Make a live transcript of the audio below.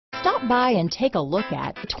Stop by and take a look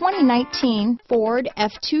at the 2019 Ford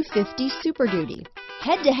F-250 Super Duty.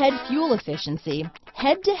 Head-to-head fuel efficiency,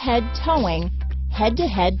 head-to-head towing,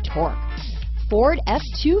 head-to-head torque. Ford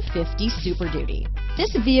F-250 Super Duty.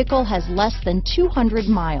 This vehicle has less than 200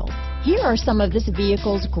 miles. Here are some of this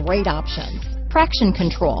vehicle's great options: traction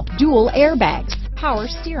control, dual airbags, power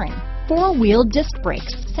steering, four-wheel disc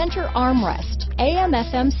brakes, center armrest,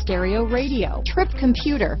 AM/FM stereo radio, trip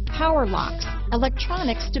computer, power locks,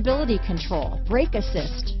 electronic stability control, brake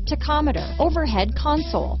assist, tachometer, overhead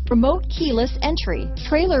console, remote keyless entry,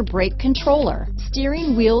 trailer brake controller,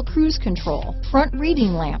 steering wheel cruise control, front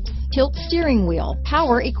reading lamps, tilt steering wheel,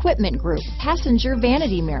 power equipment group, passenger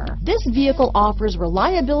vanity mirror. This vehicle offers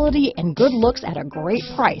reliability and good looks at a great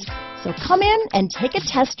price. So come in and take a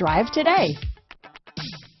test drive today.